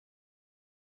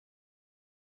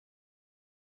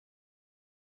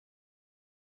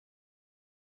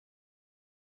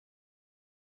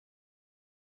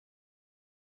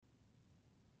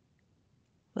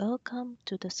Welcome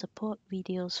to the support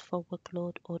videos for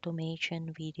workload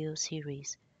automation video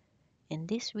series. In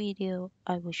this video,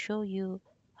 I will show you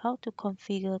how to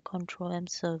configure Control-M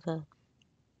Server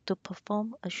to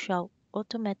perform a shout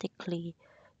automatically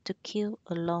to kill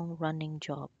a long-running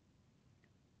job.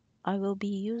 I will be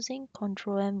using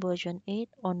Control-M version 8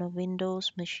 on a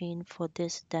Windows machine for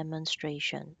this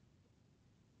demonstration.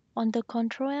 On the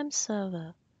Control-M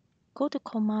server, go to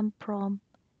Command Prompt,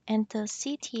 enter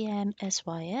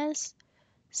ctm-sys,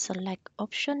 select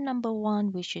option number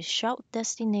 1, which is Shout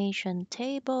Destination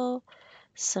Table.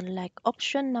 Select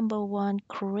option number 1,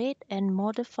 Create and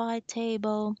Modify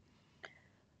Table.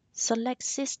 Select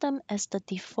System as the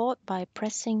default by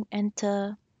pressing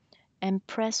Enter and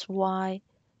press Y.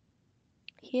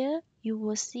 Here you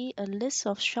will see a list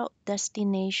of Shout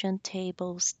Destination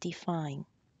tables defined.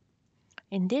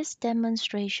 In this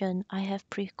demonstration, I have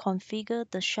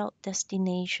pre-configured the Shout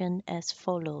destination as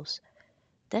follows.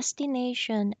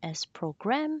 Destination as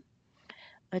Program,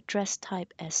 address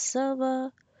type as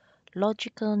Server,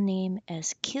 logical name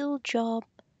as Kill Job,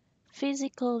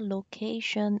 physical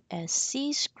location as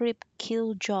cscript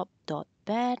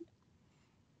killjob.bat.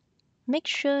 Make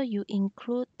sure you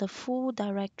include the full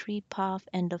directory path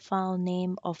and the file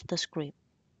name of the script.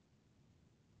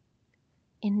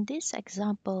 In this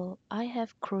example, I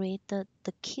have created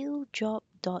the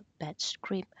killjob.bat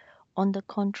script on the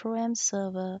Control-M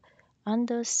server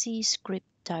under cscript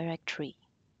directory.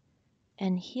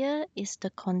 And here is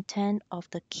the content of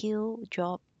the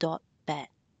killjob.bat.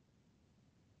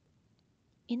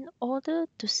 In order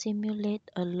to simulate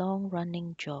a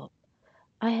long-running job,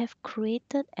 I have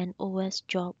created an OS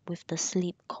job with the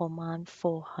sleep command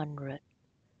 400.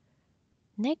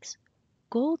 Next,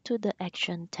 go to the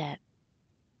Action tab.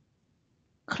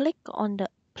 Click on the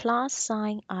plus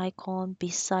sign icon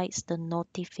besides the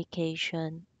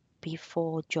notification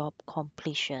before job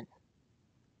completion.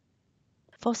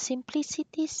 For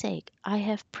simplicity's sake, I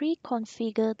have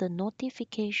pre-configured the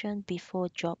notification before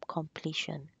job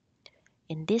completion.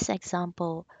 In this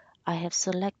example, I have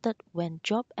selected when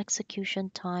job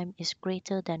execution time is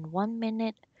greater than 1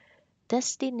 minute,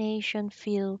 destination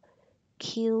field,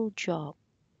 kill job.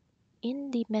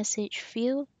 In the message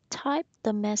field, type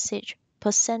the message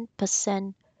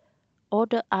 %%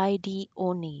 order ID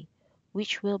only,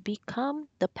 which will become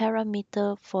the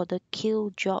parameter for the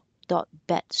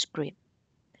killjob.bat script.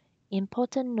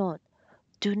 Important note,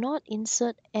 do not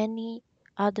insert any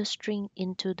other string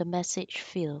into the message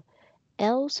field,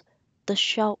 else the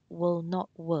shout will not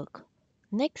work.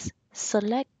 Next,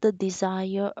 select the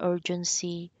desired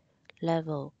urgency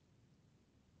level.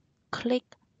 Click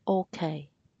OK.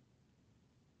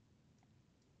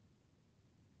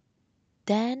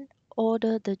 Then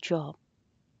order the job.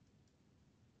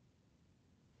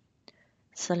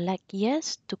 Select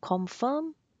Yes to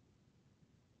confirm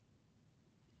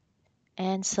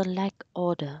and select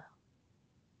Order.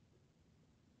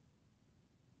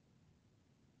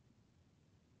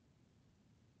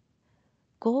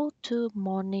 Go to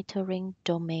Monitoring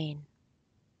Domain.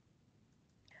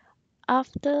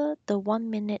 After the 1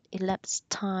 minute elapsed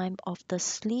time of the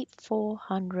sleep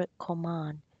 400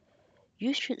 command,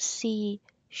 you should see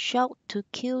Shout to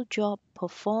kill job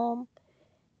performed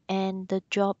and the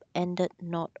job ended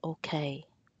not okay.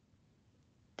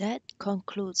 That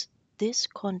concludes this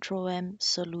Control-M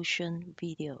solution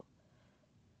video.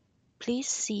 Please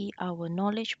see our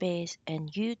knowledge base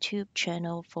and YouTube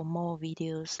channel for more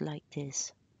videos like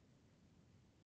this.